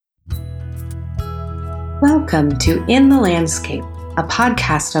Welcome to In the Landscape, a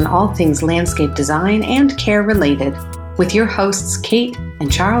podcast on all things landscape design and care related, with your hosts Kate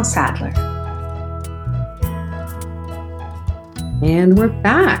and Charles Sadler. And we're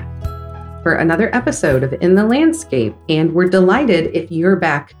back for another episode of In the Landscape, and we're delighted if you're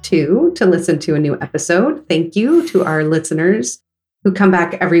back too to listen to a new episode. Thank you to our listeners who come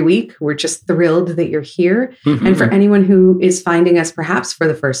back every week. We're just thrilled that you're here. Mm-hmm. And for anyone who is finding us perhaps for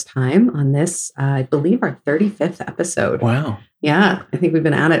the first time on this, I believe our 35th episode. Wow. Yeah. I think we've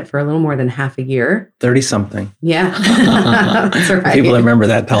been at it for a little more than half a year. 30-something. Yeah. That's right. People remember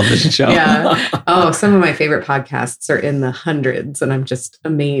that television show. Yeah. Oh, some of my favorite podcasts are in the hundreds, and I'm just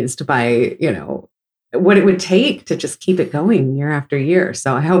amazed by, what it would take to just keep it going year after year.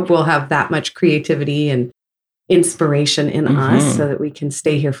 So I hope we'll have that much creativity and inspiration in us so that we can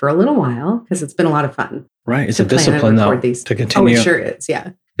stay here for a little while, because it's been a lot of fun. Right. It's a discipline, though, to continue. Oh, it sure is.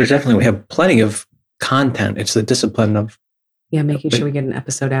 Yeah. We have plenty of content. It's the discipline of making sure we get an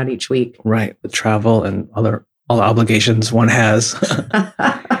episode out each week. Right. The travel and all the obligations one has.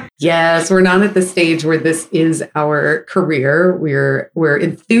 Yes, we're not at the stage where this is our career. We're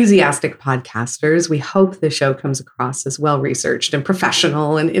enthusiastic podcasters. We hope the show comes across as well-researched and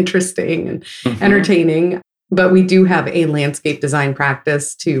professional and interesting and entertaining. But we do have a landscape design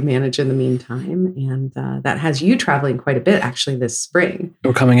practice to manage in the meantime. And that has you traveling quite a bit, actually, this spring.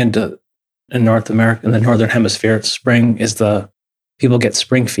 We're coming in North America, in the Northern Hemisphere. Spring is people get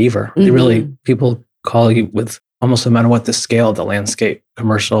spring fever. Mm-hmm. People call you with almost no matter what the scale of the landscape,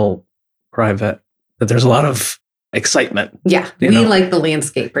 commercial, private, that there's a lot of excitement. Yeah. Like the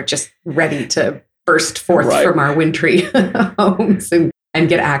landscape are just ready to burst forth from our wintry homes and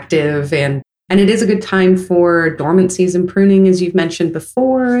get active. And it is a good time for dormant season pruning, as you've mentioned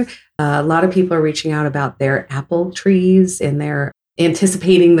before. A lot of people are reaching out about their apple trees, and they're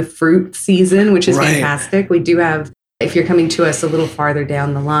anticipating the fruit season, which is fantastic. We do have, if you're coming to us a little farther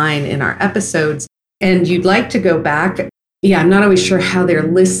down the line in our episodes, and you'd like to go back, I'm not always sure how they're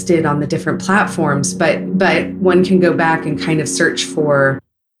listed on the different platforms, but one can go back and kind of search for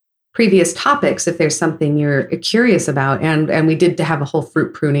previous topics if there's something you're curious about. And we did have a whole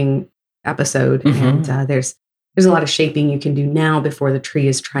fruit pruning episode, and there's a lot of shaping you can do now before the tree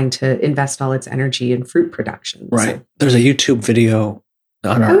is trying to invest all its energy in fruit production. Right. So. There's a YouTube video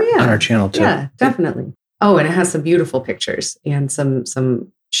on our channel too. Yeah, definitely. Oh, and it has some beautiful pictures and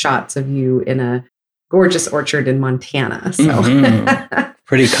some shots of you in a gorgeous orchard in Montana. So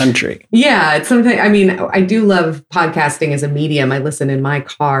pretty country. Yeah, it's something. I mean, I do love podcasting as a medium. I listen in my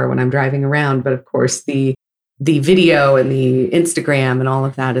car when I'm driving around, but of course the video and the Instagram and all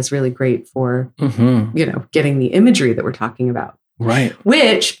of that is really great for, getting the imagery that we're talking about. Right.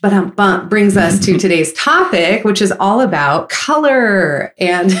 Which brings us to today's topic, which is all about color.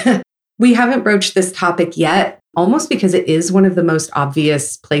 And we haven't broached this topic yet, almost because it is one of the most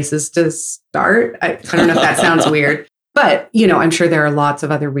obvious places to start. I don't know if that sounds weird, but, I'm sure there are lots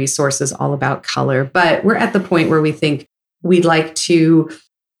of other resources all about color. But we're at the point where we think we'd like to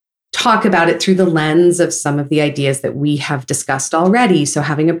talk about it through the lens of some of the ideas that we have discussed already. So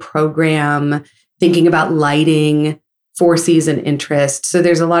having a program, thinking about lighting, four-season interest. So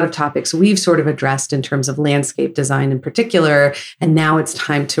there's a lot of topics we've sort of addressed in terms of landscape design in particular. And now it's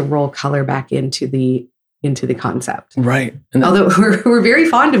time to roll color back into the concept. Right. Although we're very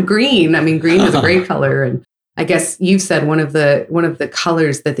fond of green. I mean, green is a great color. And I guess you've said one of the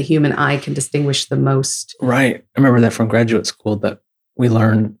colors that the human eye can distinguish the most. Right. I remember that from graduate school, that we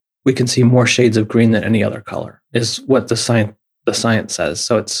learned we can see more shades of green than any other color, is what the science says.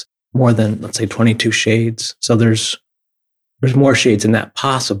 So it's more than, let's say, 22 shades. So there's more shades than that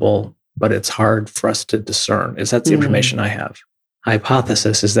possible, but it's hard for us to discern. That's the information I have.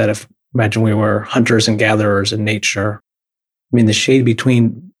 Hypothesis is that imagine we were hunters and gatherers in nature. I mean, the shade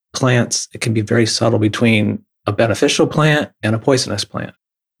between plants, it can be very subtle between a beneficial plant and a poisonous plant,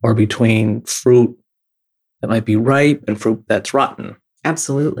 or between fruit that might be ripe and fruit that's rotten.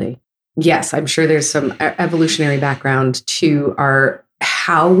 Absolutely. Yes, I'm sure there's some evolutionary background to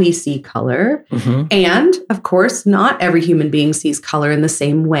how we see color. Mm-hmm. And of course, not every human being sees color in the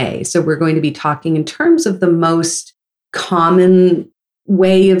same way. So we're going to be talking in terms of the most common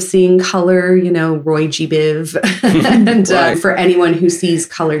way of seeing color, Roy G. Biv. And for anyone who sees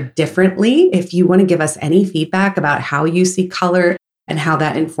color differently, if you want to give us any feedback about how you see color and how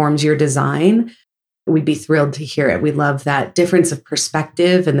that informs your design, we'd be thrilled to hear it. We love that difference of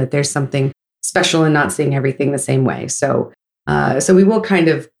perspective and that there's something special in not seeing everything the same way. So we will kind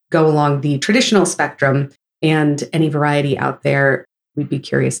of go along the traditional spectrum, and any variety out there, we'd be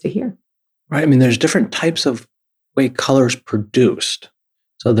curious to hear. Right. I mean, there's different types of way color is produced.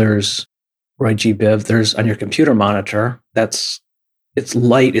 So there's Roy G. Biv. There's on your computer monitor, its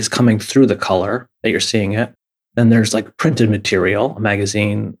light is coming through the color that you're seeing it. Then there's like printed material, a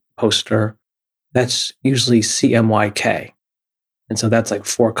magazine, poster. That's usually CMYK. And so that's like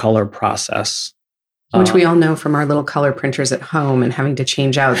 4-color process. Which we all know from our little color printers at home and having to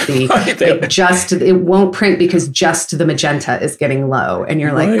change out the, right. It won't print because just the magenta is getting low. And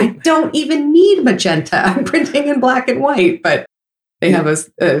you're like, Right. I don't even need magenta. I'm printing in black and white. But they have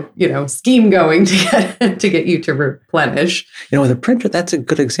a scheme going to get you to replenish. With a printer, that's a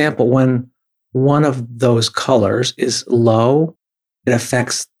good example. When one of those colors is low, it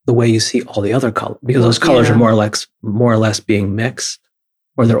affects the way you see all the other colors, because those colors are more or less being mixed,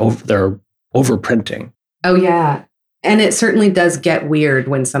 or they're overprinting. Oh, yeah. And it certainly does get weird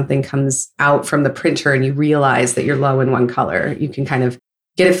when something comes out from the printer and you realize that you're low in one color. You can kind of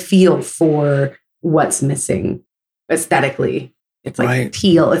get a feel for what's missing aesthetically. It's like right.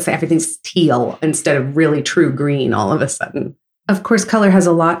 teal. It's everything's teal instead of really true green all of a sudden. Of course, color has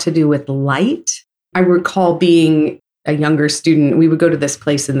a lot to do with light. I recall being a younger student, we would go to this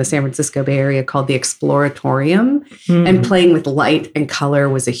place in the San Francisco Bay Area called the Exploratorium, and playing with light and color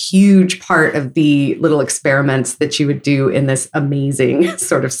was a huge part of the little experiments that you would do in this amazing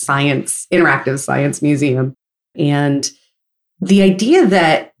sort of interactive science museum. And the idea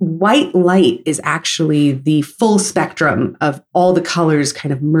that white light is actually the full spectrum of all the colors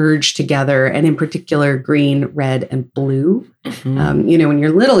kind of merged together, and in particular, green, red, and blue. Mm-hmm. When you're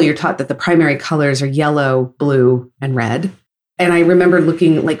little, you're taught that the primary colors are yellow, blue, and red. And I remember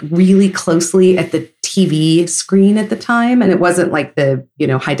looking like really closely at the TV screen at the time. And it wasn't like the,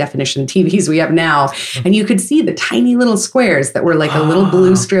 high definition TVs we have now. And you could see the tiny little squares that were like a little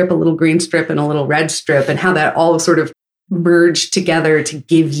blue strip, a little green strip, and a little red strip, and how that all sort of merged together to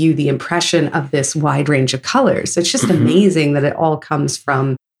give you the impression of this wide range of colors. So it's just amazing that it all comes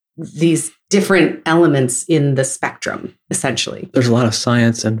from these different elements in the spectrum, essentially. There's a lot of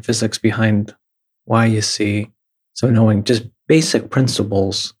science and physics behind why you see. So knowing just basic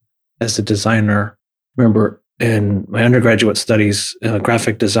principles as a designer. Remember in my undergraduate studies,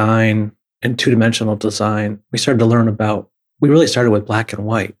 graphic design and two-dimensional design, we really started with black and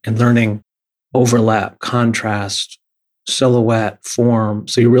white and learning overlap, contrast, silhouette, form.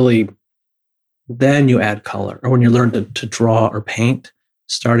 So then you add color. Or when you learn to draw or paint,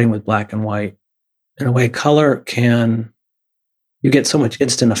 starting with black and white. In a way, color you get so much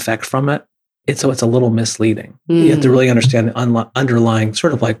instant effect from it. It's a little misleading. You have to really understand the underlying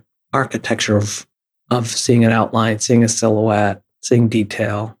sort of like architecture of seeing an outline, seeing a silhouette, seeing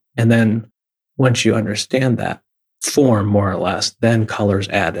detail. And then once you understand that form more or less, then color's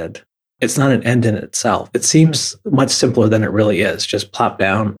added. It's not an end in itself. It seems much simpler than it really is. Just plop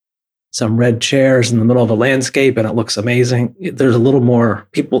down some red chairs in the middle of a landscape and it looks amazing. There's a little more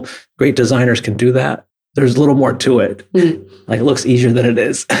great designers can do that. There's a little more to it. Like it looks easier than it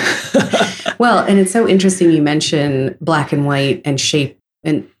is. Well, and it's so interesting you mention black and white and shape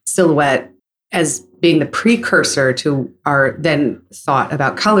and silhouette as being the precursor to our then thought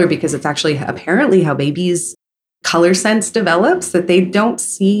about color, because it's actually apparently how babies' color sense develops, that they don't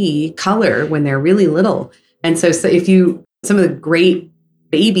see color when they're really little. And so some of the great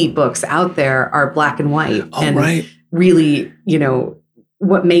baby books out there are black and white. Right. Really,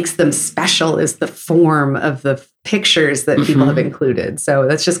 what makes them special is the form of the pictures that people have included. So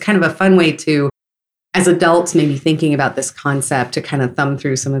that's just kind of a fun way to, as adults, maybe thinking about this concept, to kind of thumb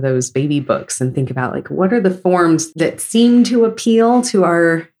through some of those baby books and think about like, what are the forms that seem to appeal to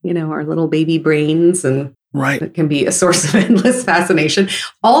our little baby brains, and right. It can be a source of endless fascination.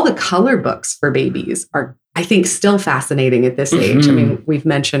 All the color books for babies are, I think, still fascinating at this age. I mean, we've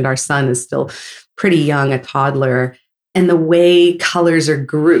mentioned our son is still pretty young, a toddler, and the way colors are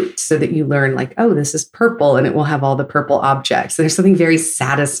grouped so that you learn like, oh, this is purple, and it will have all the purple objects. There's something very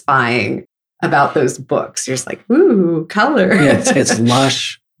satisfying about those books. You're just like, ooh, color. Yeah, it's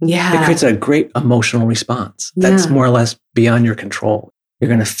lush. Yeah. It creates a great emotional response. That's more or less beyond your control. You're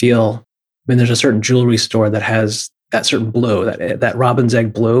going to feel, there's a certain jewelry store that has that certain blue, that robin's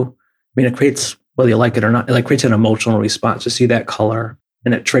egg blue. It creates, whether you like it or not, it creates an emotional response to see that color,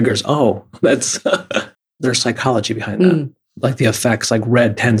 and it triggers, that's, there's psychology behind that. Like the effects, like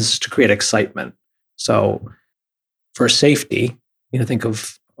red tends to create excitement. So for safety, think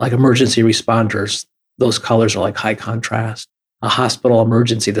of like emergency responders, those colors are like high contrast. A hospital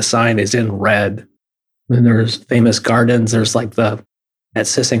emergency, the sign is in red. Then there's famous gardens. There's like at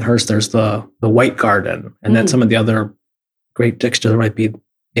Sissinghurst, there's the white garden. And then some of the other great districts, there might be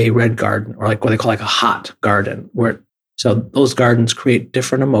a red garden, or like what they call like a hot garden. So those gardens create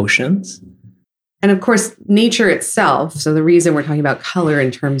different emotions. And of course, nature itself. So the reason we're talking about color in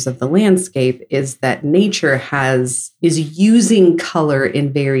terms of the landscape is that nature is using color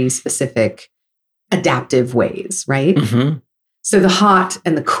in very specific adaptive ways, right? Mm-hmm. So the hot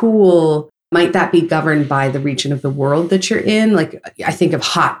and the cool, might that be governed by the region of the world that you're in? Like I think of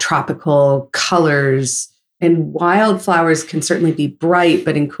hot tropical colors, and wildflowers can certainly be bright,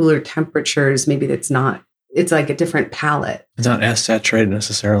 but in cooler temperatures, maybe it's like a different palette. It's not as saturated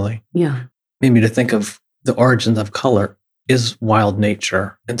necessarily. Yeah. Maybe to think of the origins of color is wild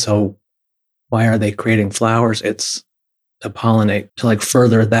nature. And so why are they creating flowers? It's to pollinate, to like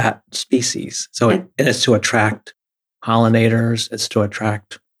further that species. So it's to attract pollinators. It's to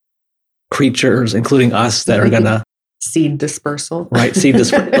attract creatures, including us, that are going to seed dispersal. Right. Seed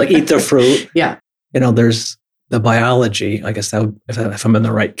dispersal, like eat the fruit. Yeah. There's the biology, I guess that would, if I'm in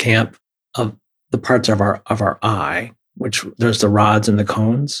the right camp, of the parts of our eye, which there's the rods and the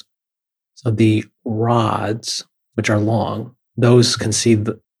cones. So the rods, which are long, those can see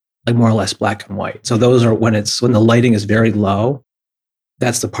like more or less black and white. So those are when the lighting is very low,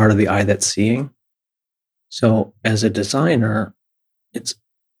 that's the part of the eye that's seeing. So as a designer,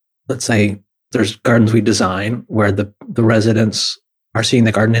 let's say there's gardens we design where the residents are seeing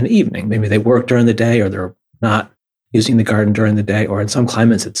the garden in the evening. Maybe they work during the day, or they're not using the garden during the day, or in some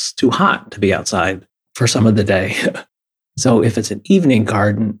climates, it's too hot to be outside for some of the day. So if it's an evening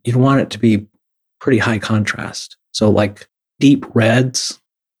garden, you'd want it to be pretty high contrast. So like deep reds,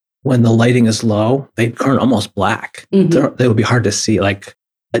 when the lighting is low, they turn almost black. Mm-hmm. They would be hard to see. Like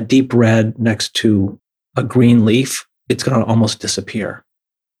a deep red next to a green leaf, it's going to almost disappear.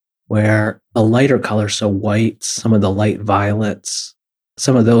 Where the lighter colors, so white, some of the light violets,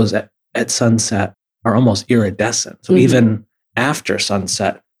 some of those at sunset are almost iridescent. So even after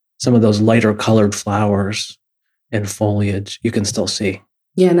sunset, some of those lighter colored flowers and foliage you can still see.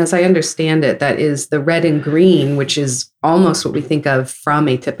 Yeah, and as I understand it, that is the red and green, which is almost what we think of from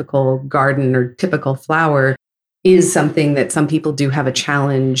a typical garden or typical flower, is something that some people do have a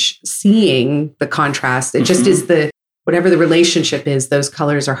challenge seeing the contrast. It just is whatever the relationship is, those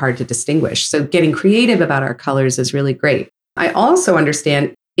colors are hard to distinguish. So getting creative about our colors is really great. I also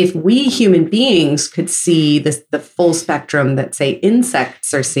understand if we human beings could see the full spectrum that, say,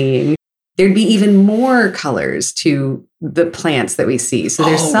 insects are seeing, there'd be even more colors to the plants that we see. So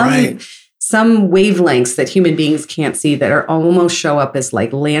there's some wavelengths that human beings can't see that are almost show up as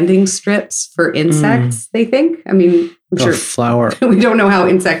like landing strips for insects, they think. I mean, I'm sure flower. We don't know how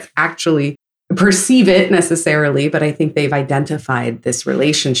insects actually perceive it necessarily, but I think they've identified this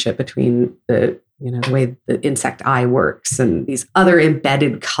relationship between the way the insect eye works and these other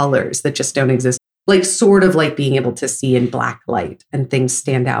embedded colors that just don't exist. Like sort of like being able to see in black light and things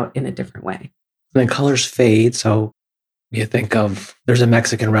stand out in a different way. And then colors fade. So you think of, there's a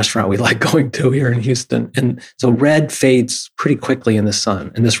Mexican restaurant we like going to here in Houston. And so red fades pretty quickly in the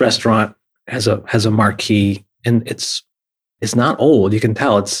sun. And this restaurant has a marquee, and it's not old. You can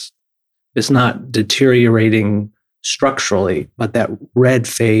tell it's not deteriorating structurally, but that red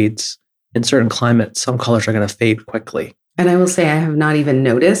fades. In certain climates, some colors are going to fade quickly. And I will say I have not even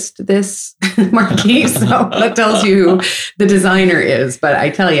noticed this marquee, so that tells you who the designer is. But I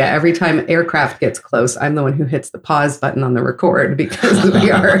tell you, every time aircraft gets close, I'm the one who hits the pause button on the record because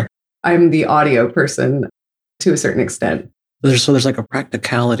I'm the audio person to a certain extent. So there's like a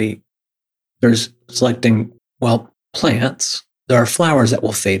practicality. There's selecting, plants. There are flowers that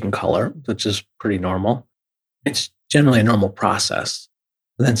will fade in color, which is pretty normal. It's generally a normal process.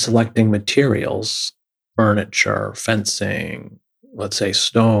 And then selecting materials, furniture, fencing, let's say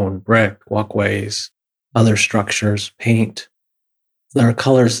stone, brick, walkways, other structures, paint. There are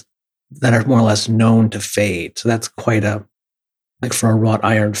colors that are more or less known to fade. So that's quite like for a wrought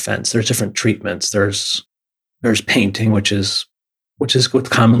iron fence, there's different treatments. There's painting, which is what's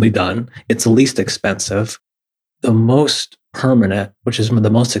commonly done. It's the least expensive. The most permanent, which is the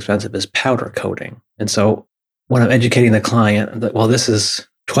most expensive, is powder coating. And so when I'm educating the client, this is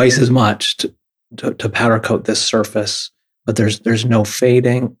twice as much to powder coat this surface, but there's no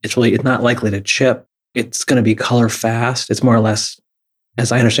fading. It's not likely to chip. It's going to be color fast. It's more or less,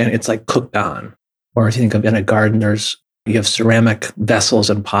 as I understand it, it's like cooked on. Or if you think of in a garden, you have ceramic vessels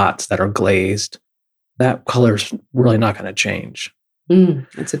and pots that are glazed. That color's really not going to change.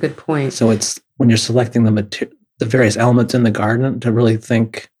 That's a good point. So it's when you're selecting the various elements in the garden to really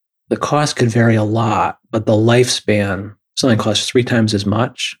think the cost could vary a lot, but the lifespan, something costs 3 times as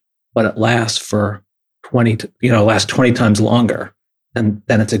much, but it lasts for 20 times longer, and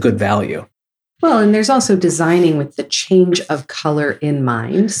then it's a good value. Well, and there's also designing with the change of color in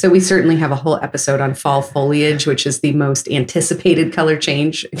mind. So we certainly have a whole episode on fall foliage, which is the most anticipated color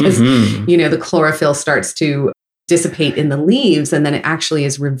change because, the chlorophyll starts to dissipate in the leaves, and then it actually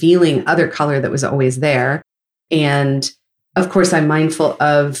is revealing other color that was always there. And of course, I'm mindful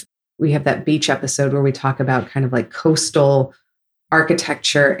of, we have that beach episode where we talk about kind of like coastal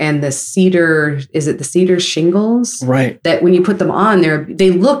architecture and the cedar, is it the cedar shingles? Right. That when you put them on there,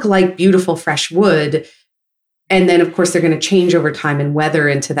 they look like beautiful fresh wood. And then of course they're going to change over time and weather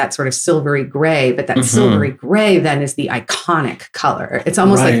into that sort of silvery gray. But that silvery gray then is the iconic color. It's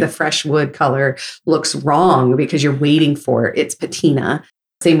almost like the fresh wood color looks wrong because you're waiting for its patina.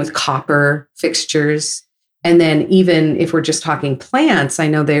 Same with copper fixtures. And then even if we're just talking plants, I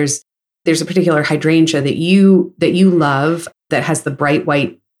know there's a particular hydrangea that you love that has the bright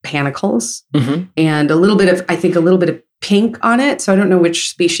white panicles and a little bit of pink on it. So I don't know which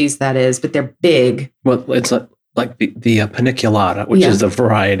species that is, but they're big. Well, it's like the paniculata, which is the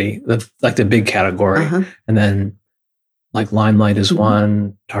variety, like the big category. And then like limelight is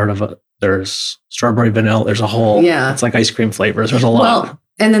one, tardiva, there's strawberry vanilla, there's a whole, it's like ice cream flavors. There's a lot. Well,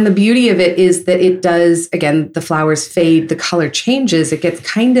 and then the beauty of it is that it does, again, the flowers fade, the color changes. It gets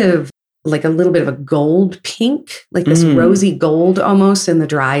kind of like a little bit of a gold pink, like this rosy gold almost in the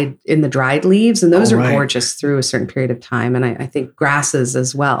dried leaves. And those are gorgeous through a certain period of time. And I think grasses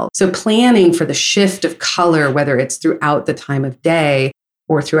as well. So planning for the shift of color, whether it's throughout the time of day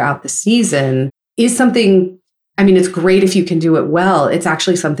or throughout the season, is something, I mean, it's great if you can do it well. It's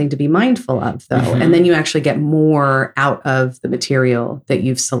actually something to be mindful of though. And then you actually get more out of the material that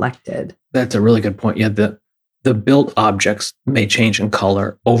you've selected. That's a really good point. Yeah. The built objects may change in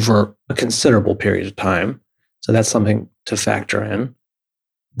color over a considerable period of time. So that's something to factor in.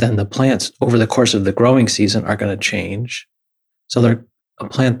 Then the plants over the course of the growing season are going to change. So they're a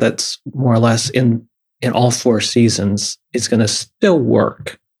plant that's more or less in all 4 seasons is going to still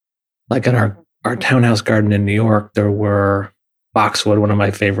work. Like in our townhouse garden in New York, there were boxwood, one of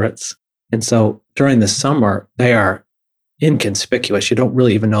my favorites. And so during the summer, they are inconspicuous. You don't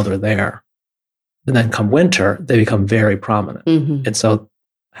really even know they're there. And then come winter, they become very prominent. And so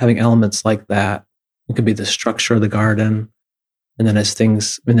having elements like that, it could be the structure of the garden. And then as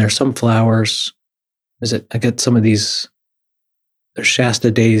things, I mean, there's some flowers. I get some of these, there's Shasta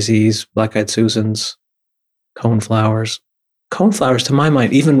daisies, black-eyed Susans, coneflowers. Coneflowers, to my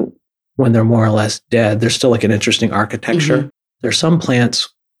mind, even when they're more or less dead, they're still like an interesting architecture. There's some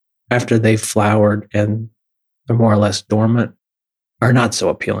plants after they've flowered and they're more or less dormant are not so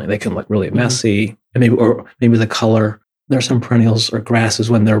appealing. They can look really messy, and maybe the color. There are some perennials or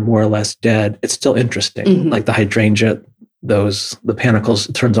grasses when they're more or less dead. It's still interesting, like the hydrangea. The panicles,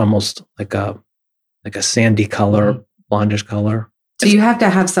 it turns almost like a sandy color, blondish color. So you have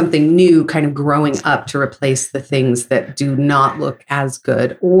to have something new kind of growing up to replace the things that do not look as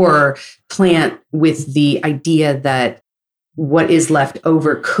good, or plant with the idea that what is left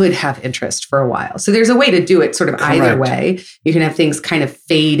over could have interest for a while. So there's a way to do it sort of either way. You can have things kind of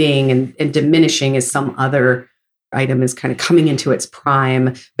fading and diminishing as some other item is kind of coming into its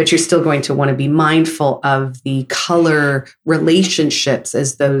prime, but you're still going to want to be mindful of the color relationships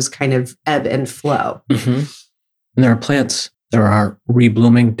as those kind of ebb and flow. And there are plants, there are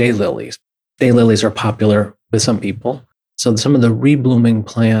reblooming daylilies. Daylilies are popular with some people. So some of the reblooming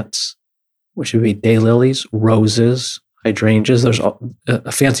plants, which would be daylilies, roses, hydrangeas. There's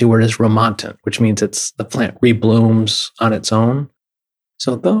a fancy word is remontant, which means it's the plant reblooms on its own.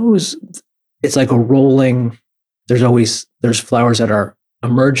 So those, it's like a rolling, there's flowers that are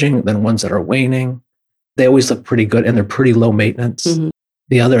emerging, then ones that are waning. They always look pretty good and they're pretty low maintenance.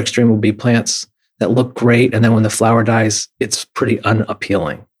 The other extreme would be plants that look great, and then when the flower dies, it's pretty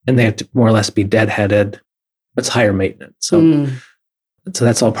unappealing. And they have to more or less be deadheaded. It's higher maintenance. So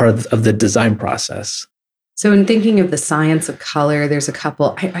that's all part of the design process. So in thinking of the science of color, there's a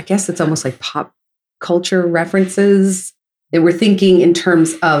couple, I guess it's almost like pop culture references that we're thinking in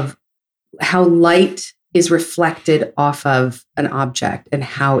terms of how light is reflected off of an object and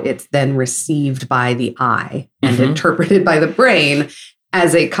how it's then received by the eye and interpreted by the brain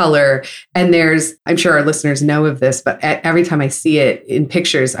as a color. And I'm sure our listeners know of this, but every time I see it in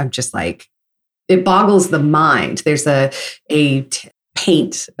pictures, I'm just like, it boggles the mind. There's a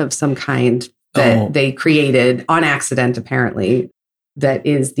paint of some kind that they created on accident, apparently, that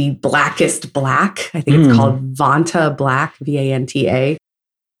is the blackest black. I think it's called Vanta Black, Vanta.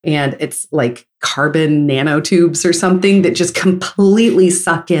 And it's like carbon nanotubes or something that just completely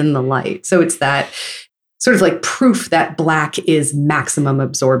suck in the light. So it's that sort of like proof that black is maximum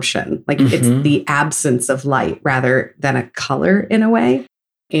absorption. Like it's the absence of light rather than a color in a way.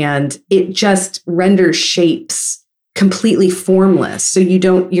 and it just renders shapes completely formless. So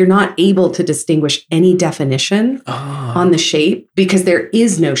you're not able to distinguish any definition on the shape because there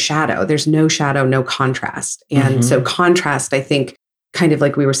is no shadow. There's no shadow, no contrast. And so contrast, I think, kind of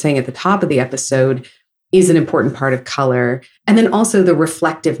like we were saying at the top of the episode, is an important part of color. And then also the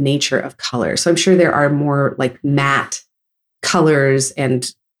reflective nature of color. So I'm sure there are more like matte colors and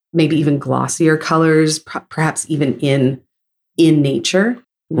maybe even glossier colors, perhaps even in nature.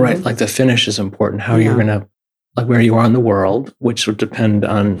 Right. Like the finish is important. How you're going to, like where you are in the world, which would depend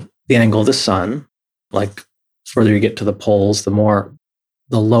on the angle of the sun. Like further you get to the poles, the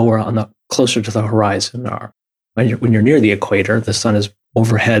lower closer to the horizon are. When you're near the equator, the sun is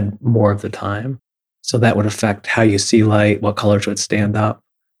overhead more of the time. So that would affect how you see light, what colors would stand up,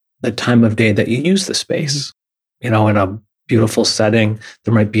 the time of day that you use the space. In a beautiful setting,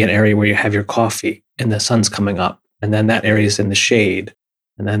 there might be an area where you have your coffee and the sun's coming up, and then that area is in the shade.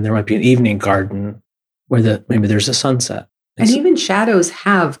 And then there might be an evening garden where maybe there's a sunset. And even shadows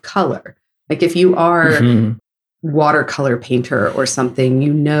have color. Like if you are watercolor painter or something,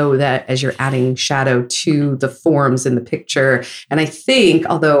 you know that as you're adding shadow to the forms in the picture. And I think,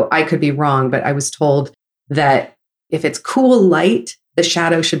 although I could be wrong, but I was told that if it's cool light, the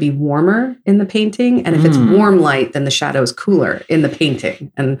shadow should be warmer in the painting. And if it's warm light, then the shadow is cooler in the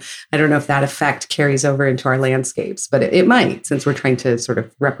painting. And I don't know if that effect carries over into our landscapes, but it might, since we're trying to sort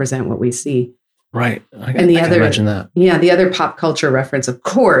of represent what we see. Right. I can imagine that. Yeah. The other pop culture reference, of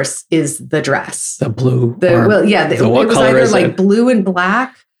course, is the dress. The blue. It was either like blue and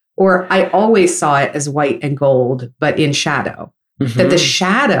black, or I always saw it as white and gold, but in shadow. That the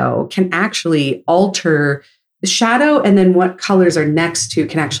shadow can actually alter the shadow, and then what colors are next to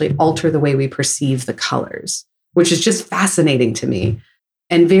can actually alter the way we perceive the colors, which is just fascinating to me.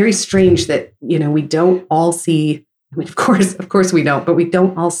 And very strange that, we don't all see, I mean, of course we don't, but we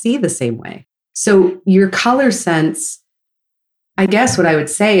don't all see the same way. So your color sense, I guess what I would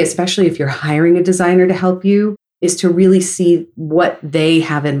say, especially if you're hiring a designer to help you, is to really see what they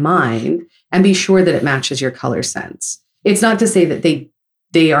have in mind and be sure that it matches your color sense. It's not to say that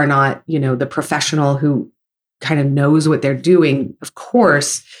they are not, the professional who kind of knows what they're doing, of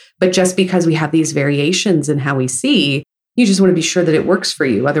course, but just because we have these variations in how we see, you just want to be sure that it works for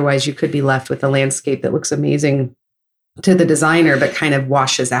you. Otherwise, you could be left with a landscape that looks amazing to the designer, but kind of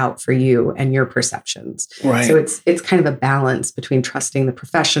washes out for you and your perceptions. Right. So it's kind of a balance between trusting the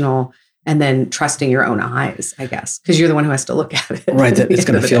professional and then trusting your own eyes, I guess, because you're the one who has to look at it. Right. That it's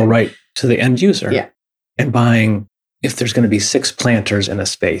going to feel right to the end user. Yeah. And buying, if there's going to be 6 planters in a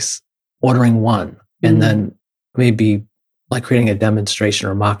space, ordering one, and then maybe like creating a demonstration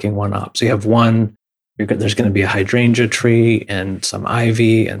or mocking one up. So you have one, there's going to be a hydrangea tree and some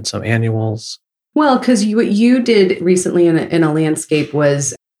ivy and some annuals. Well, because what you did recently in a landscape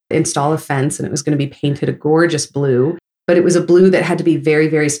was install a fence, and it was going to be painted a gorgeous blue, but it was a blue that had to be very,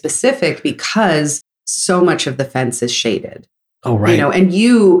 very specific because so much of the fence is shaded. Oh, right. And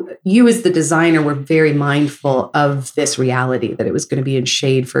you as the designer were very mindful of this reality that it was going to be in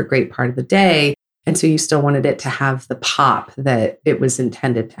shade for a great part of the day. And so you still wanted it to have the pop that it was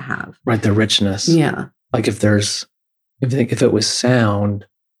intended to have. Right. The richness. Yeah. Like if it was sound,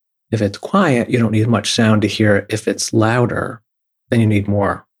 if it's quiet, you don't need much sound to hear it. If it's louder, then you need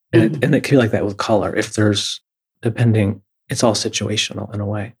more. And it can be like that with color. If there's, it's all situational in a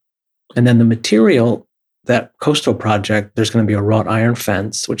way. And then the material, that coastal project, there's going to be a wrought iron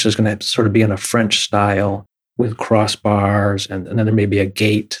fence, which is going to sort of be in a French style with crossbars. And then there may be a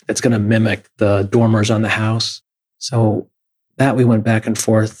gate that's going to mimic the dormers on the house. So that we went back and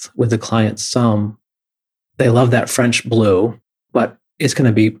forth with the client some. They love that French blue, but it's going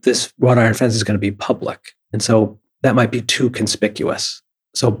to be, this wrought iron fence is going to be public. And so that might be too conspicuous.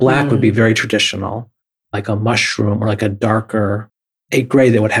 So black would be very traditional, like a mushroom or like a gray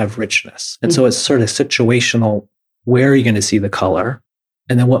that would have richness. And so it's sort of situational. Where are you going to see the color?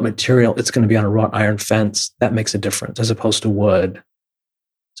 And then what material? It's going to be on a wrought iron fence. That makes a difference as opposed to wood.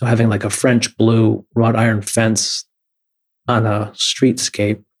 So having like a French blue wrought iron fence on a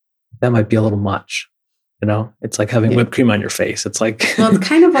streetscape, that might be a little much. It's like having whipped cream on your face. It's like, well, it's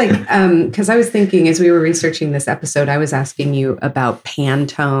kind of like, because I was thinking as we were researching this episode, I was asking you about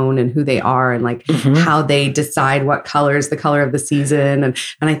Pantone and who they are and like how they decide what color is the color of the season. And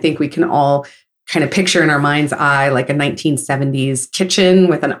I think we can all kind of picture in our mind's eye, like a 1970s kitchen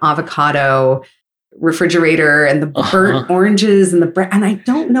with an avocado refrigerator and the burnt oranges and and I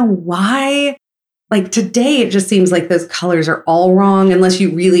don't know why. Like today, it just seems like those colors are all wrong unless you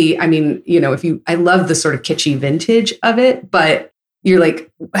really, I love the sort of kitschy vintage of it, but you're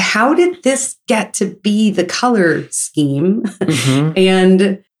like, how did this get to be the color scheme? Mm-hmm.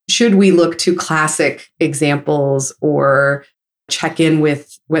 And should we look to classic examples or check in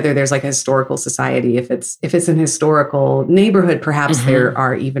with whether there's like a historical society? If it's an historical neighborhood, perhaps Mm-hmm. there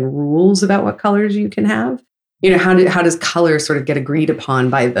are even rules about what colors you can have. How does color sort of get agreed upon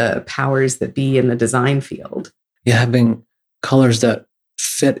by the powers that be in the design field? Yeah, having colors that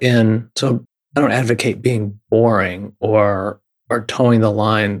fit in. So I don't advocate being boring or towing the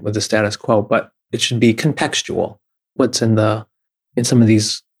line with the status quo, but it should be contextual. What's in some of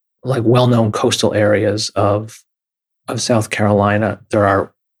these like well-known coastal areas of South Carolina, there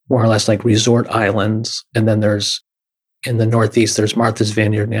are more or less like resort islands. And then there's in the Northeast, there's Martha's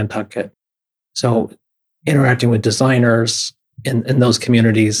Vineyard, Nantucket. So interacting with designers in those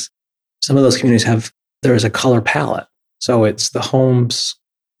communities, some of those communities there is a color palette. So it's the homes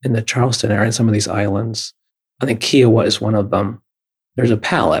in the Charleston area and some of these islands. I think Kiowa is one of them. There's a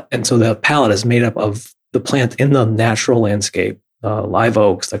palette. And so the palette is made up of the plants in the natural landscape, the live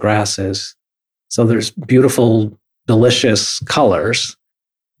oaks, the grasses. So there's beautiful, delicious colors.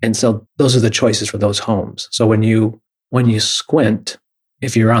 And so those are the choices for those homes. So when you squint,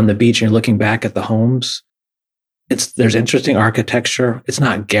 if you're on the beach and you're looking back at the homes, there's interesting architecture. It's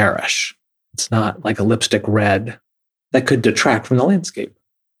not garish. It's not like a lipstick red that could detract from the landscape.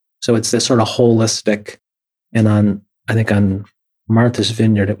 So it's this sort of holistic. And I think on Martha's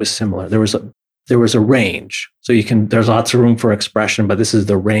Vineyard, it was similar. There was a range. So there's lots of room for expression, but this is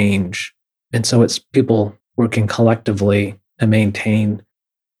the range. And so it's people working collectively to maintain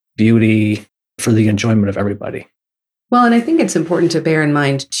beauty for the enjoyment of everybody. Well, and I think it's important to bear in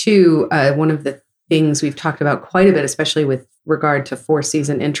mind too, one of the things we've talked about quite a bit, especially with regard to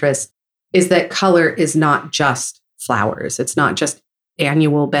four-season interest, is that color is not just flowers. It's not just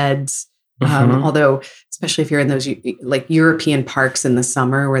annual beds. Mm-hmm. Although, especially if you're in those like European parks in the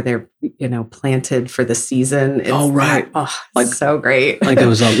summer where they're, planted for the season. Oh, right. Like, so great. Like it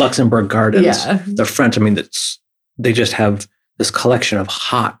was Luxembourg Gardens. Yeah. The French, they just have this collection of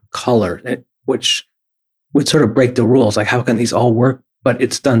hot color, which would sort of break the rules. Like, how can these all work? But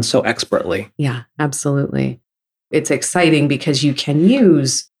it's done so expertly. Yeah, absolutely. It's exciting because you can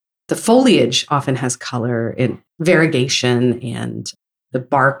use the foliage often has color in variegation, and the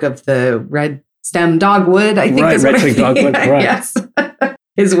bark of the red stem dogwood, I think is red twig dogwood, correct. Yes,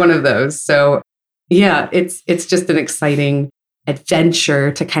 is one of those. So yeah, it's just an exciting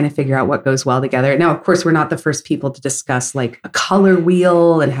adventure to kind of figure out what goes well together. Now, of course, we're not the first people to discuss like a color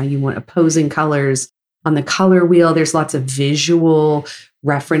wheel and how you want opposing colors on the color wheel. There's lots of visual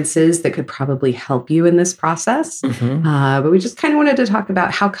references that could probably help you in this process. Mm-hmm. But we just kind of wanted to talk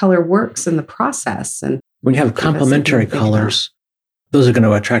about how color works in the process. And when you have complementary colors, those are going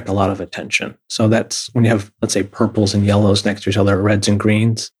to attract a lot of attention. So that's when you have, let's say, purples and yellows next to each other, reds and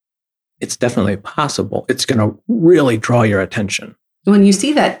greens. It's definitely possible. It's going to really draw your attention. When you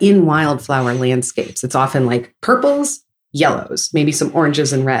see that in wildflower landscapes, it's often like purples, yellows, maybe some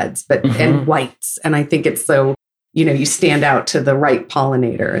oranges and reds, but and whites. And I think it's so, you stand out to the right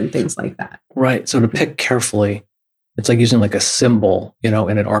pollinator and things like that. Right. So to pick carefully, it's like using like a cymbal, in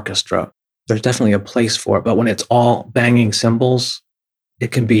an orchestra. There's definitely a place for it. But when it's all banging cymbals,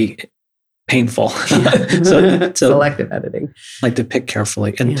 it can be painful. so selective editing. Like to pick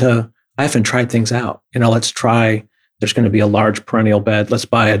carefully. And I often tried things out. Let's try, there's going to be a large perennial bed. Let's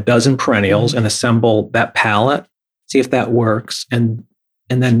buy a dozen perennials and assemble that palette, see if that works, and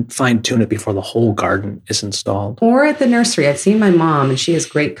then fine tune it before the whole garden is installed. Or at the nursery. I've seen my mom, and she has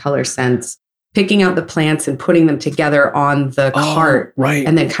great color sense, picking out the plants and putting them together on the cart. Right.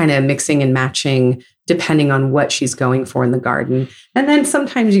 And then kind of mixing and matching depending on what she's going for in the garden. And then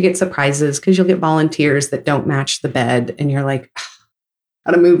sometimes you get surprises because you'll get volunteers that don't match the bed. And you're like,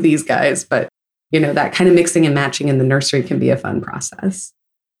 how to move these guys. But, that kind of mixing and matching in the nursery can be a fun process.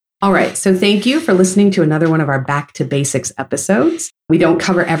 All right. So thank you for listening to another one of our Back to Basics episodes. We don't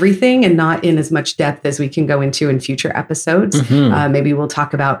cover everything and not in as much depth as we can go into in future episodes. Mm-hmm. Maybe we'll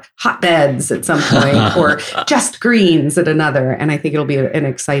talk about hotbeds at some point or just greens at another. And I think it'll be an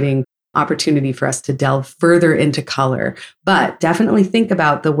exciting opportunity for us to delve further into color. But definitely think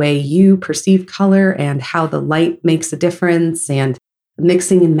about the way you perceive color and how the light makes a difference, and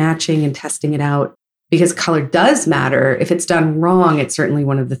mixing and matching and testing it out. Because color does matter. If it's done wrong, it's certainly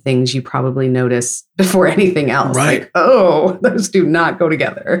one of the things you probably notice before anything else. Right. Like, oh, those do not go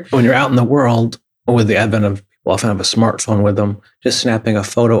together. When you're out in the world, with the advent of people often have a smartphone with them, just snapping a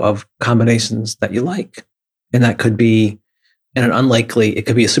photo of combinations that you like. And that could be, it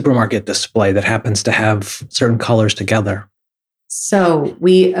could be a supermarket display that happens to have certain colors together. So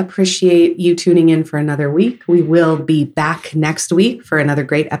we appreciate you tuning in for another week. We will be back next week for another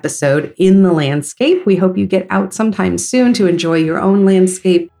great episode in the landscape. We hope you get out sometime soon to enjoy your own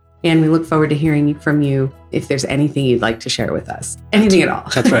landscape. And we look forward to hearing from you if there's anything you'd like to share with us. Anything at all.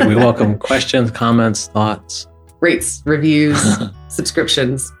 That's right. We welcome questions, comments, thoughts. Rates, reviews,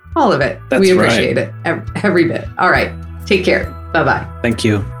 subscriptions, all of it. That's we appreciate it. Every bit. All right. Take care. Bye-bye. Thank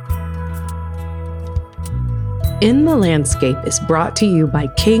you. In the Landscape is brought to you by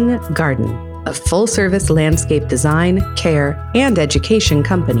King Garden, a full-service landscape design, care, and education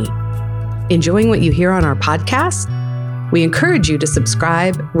company. Enjoying what you hear on our podcast? We encourage you to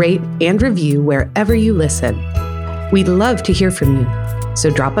subscribe, rate, and review wherever you listen. We'd love to hear from you,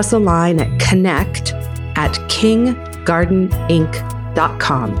 so drop us a line at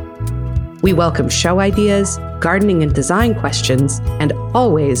connect@kinggardeninc.com. We welcome show ideas, gardening and design questions, and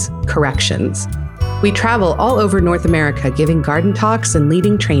always corrections. We travel all over North America giving garden talks and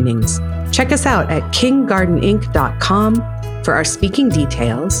leading trainings. Check us out at kinggardeninc.com for our speaking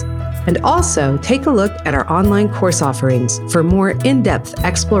details, and also take a look at our online course offerings for more in-depth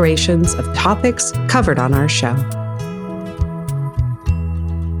explorations of topics covered on our show.